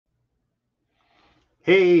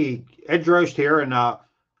Hey, Ed Drost here, and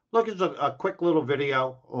look, it's a quick little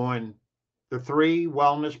video on the three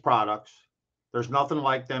wellness products. There's nothing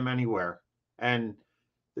like them anywhere, and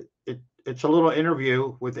it's a little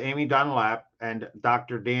interview with Amy Dunlap and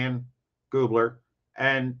Dr. Dan Gubler.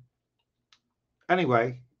 And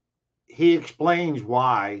anyway, he explains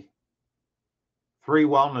why three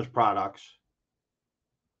wellness products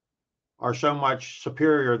are so much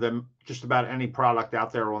superior than just about any product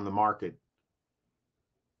out there on the market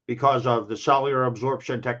because of the cellular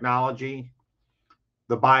absorption technology,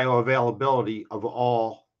 the bioavailability of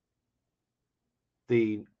all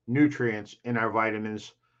the nutrients in our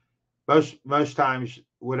vitamins. Most times,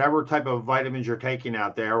 whatever type of vitamins you're taking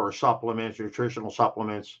out there, or supplements, nutritional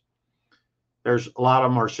supplements, there's a lot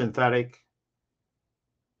of them are synthetic.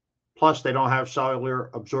 Plus, they don't have cellular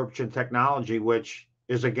absorption technology, which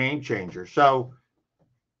is a game changer. So,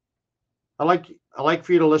 I like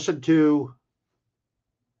for you to listen to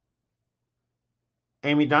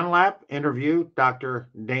Amy Dunlap interview Dr.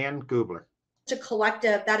 Dan Gubler. A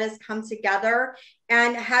collective that has come together,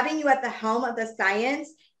 and having you at the helm of the science,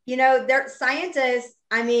 they're scientists.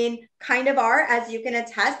 I mean, kind of are, as you can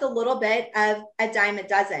attest, a little bit of a dime a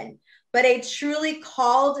dozen, but a truly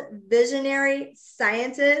called visionary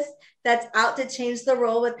scientist that's out to change the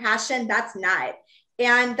world with passion, that's not.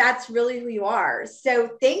 And that's really who you are. So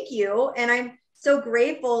thank you. And I'm so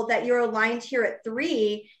grateful that you're aligned here at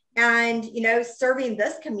three and, serving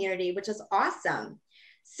this community, which is awesome.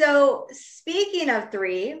 So speaking of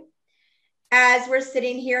three, as we're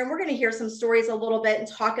sitting here, and we're going to hear some stories a little bit and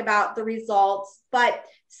talk about the results, but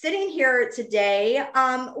sitting here today,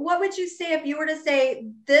 what would you say if you were to say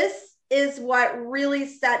this is what really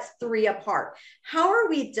sets three apart? How are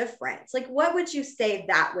we different? Like, what would you say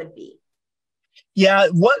that would be? Yeah,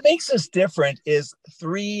 what makes us different is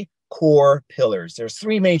three core pillars. There's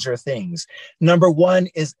three major things. Number one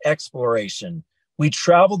is exploration. We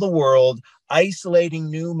travel the world isolating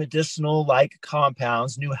new medicinal like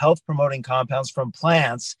compounds, new health promoting compounds from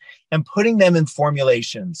plants, and putting them in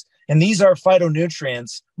formulations. And these are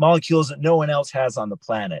phytonutrients, molecules that no one else has on the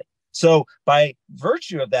planet. So by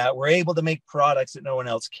virtue of that, we're able to make products that no one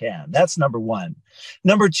else can. That's number one.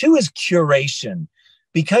 Number two is curation.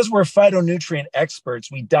 Because we're phytonutrient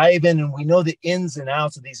experts, we dive in and we know the ins and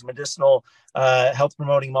outs of these medicinal health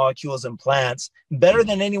promoting molecules and plants better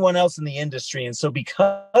than anyone else in the industry. And so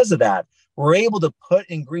because of that, we're able to put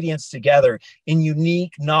ingredients together in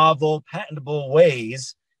unique, novel, patentable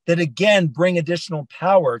ways that, again, bring additional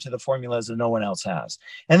power to the formulas that no one else has.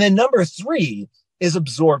 And then number three is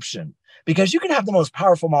absorption, because you can have the most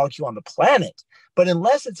powerful molecule on the planet, but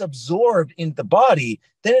unless it's absorbed into the body,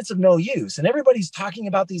 then it's of no use. And everybody's talking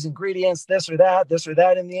about these ingredients, this or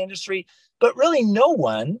that in the industry, but really no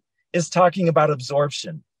one is talking about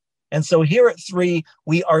absorption. And so here at three,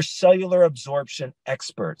 we are cellular absorption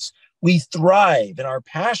experts. We thrive, and our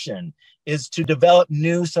passion is to develop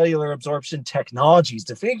new cellular absorption technologies,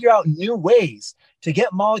 to figure out new ways to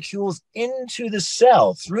get molecules into the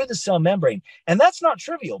cell through the cell membrane. And that's not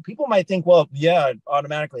trivial. People might think, well, yeah, it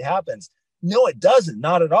automatically happens. No, it doesn't.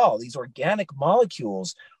 Not at all. These organic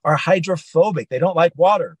molecules are hydrophobic. They don't like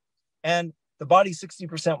water. And the body's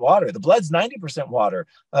 60% water. The blood's 90% water.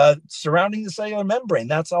 Surrounding the cellular membrane,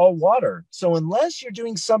 that's all water. So unless you're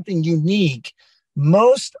doing something unique,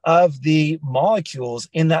 most of the molecules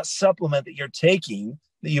in that supplement that you're taking,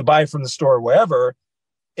 that you buy from the store or wherever,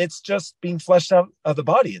 it's just being flushed out of the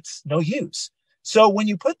body. It's no use. So when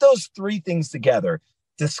you put those three things together,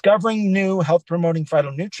 discovering new health promoting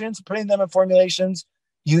phytonutrients, putting them in formulations,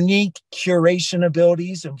 unique curation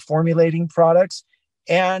abilities in formulating products,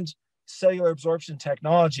 and cellular absorption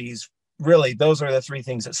technologies, really, those are the three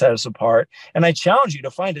things that set us apart. And I challenge you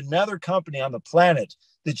to find another company on the planet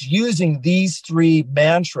that's using these three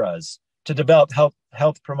mantras to develop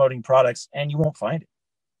health promoting products, and you won't find it.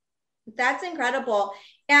 That's incredible.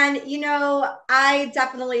 And, I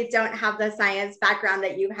definitely don't have the science background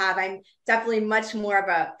that you have. I'm definitely much more of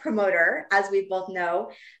a promoter, as we both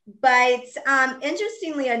know. But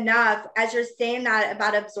interestingly enough, as you're saying that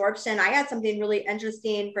about absorption, I had something really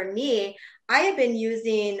interesting for me. I have been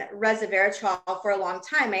using resveratrol for a long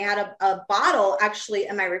time. I had a bottle actually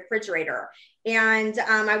in my refrigerator, and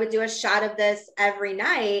I would do a shot of this every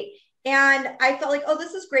night. And I felt like, oh,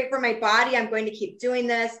 this is great for my body. I'm going to keep doing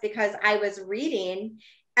this because I was reading.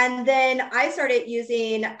 And then I started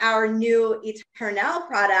using our new Eternal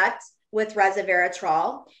product with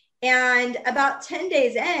resveratrol. And about 10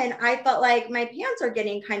 days in, I felt like my pants are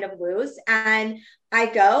getting kind of loose. And I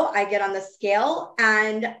get on the scale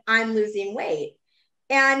and I'm losing weight.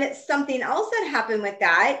 And something else that happened with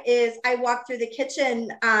that is I walked through the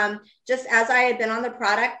kitchen just as I had been on the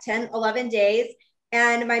product 10, 11 days.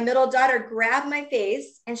 And my middle daughter grabbed my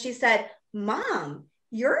face and she said, Mom,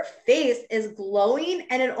 your face is glowing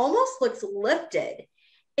and it almost looks lifted.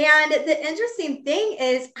 And the interesting thing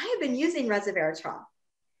is I have been using resveratrol,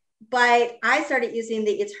 but I started using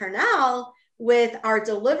the Eternal with our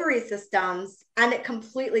delivery systems and it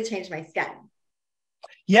completely changed my skin.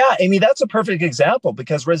 Yeah, Amy, that's a perfect example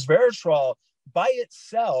because resveratrol by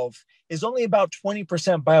itself is only about 20%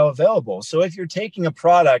 bioavailable. So if you're taking a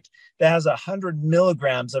product that has 100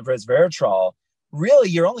 milligrams of resveratrol, really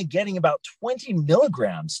you're only getting about 20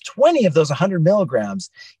 milligrams, 20 of those 100 milligrams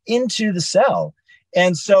into the cell.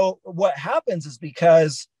 And so what happens is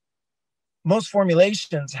because most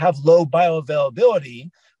formulations have low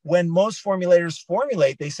bioavailability, when most formulators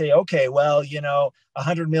formulate, they say, okay, well,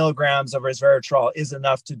 100 milligrams of resveratrol is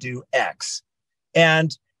enough to do X.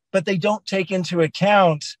 But they don't take into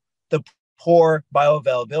account the poor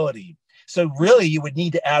bioavailability. So really, you would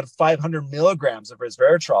need to add 500 milligrams of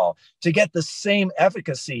resveratrol to get the same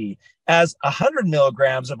efficacy as 100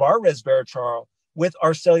 milligrams of our resveratrol with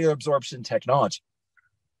our cellular absorption technology.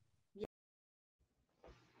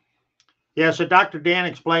 Yeah, so Dr. Dan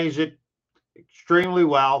explains it extremely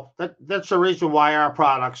well. That's the reason why our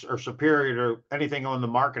products are superior to anything on the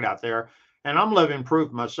market out there. And I'm living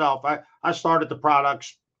proof myself. I started the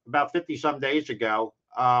products about 50 some days ago.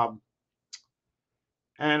 And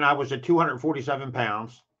I was at 247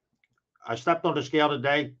 pounds. I stepped on the scale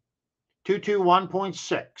today,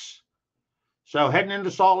 221.6. So heading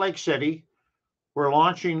into Salt Lake City, we're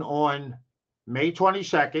launching on May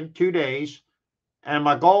 22nd, 2 days. And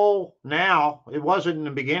my goal now, it wasn't in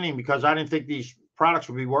the beginning because I didn't think these products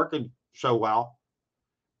would be working so well,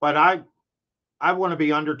 but I want to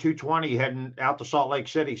be under 220 heading out to Salt Lake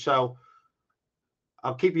City. So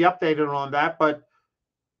I'll keep you updated on that. But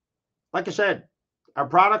like I said, our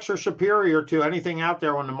products are superior to anything out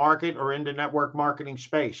there on the market or in the network marketing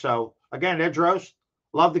space. So again, Ed Roast,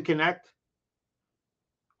 love to connect.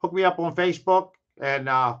 Hook me up on Facebook and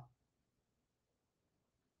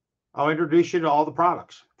I'll introduce you to all the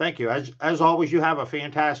products. Thank you. As always, you have a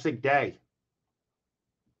fantastic day.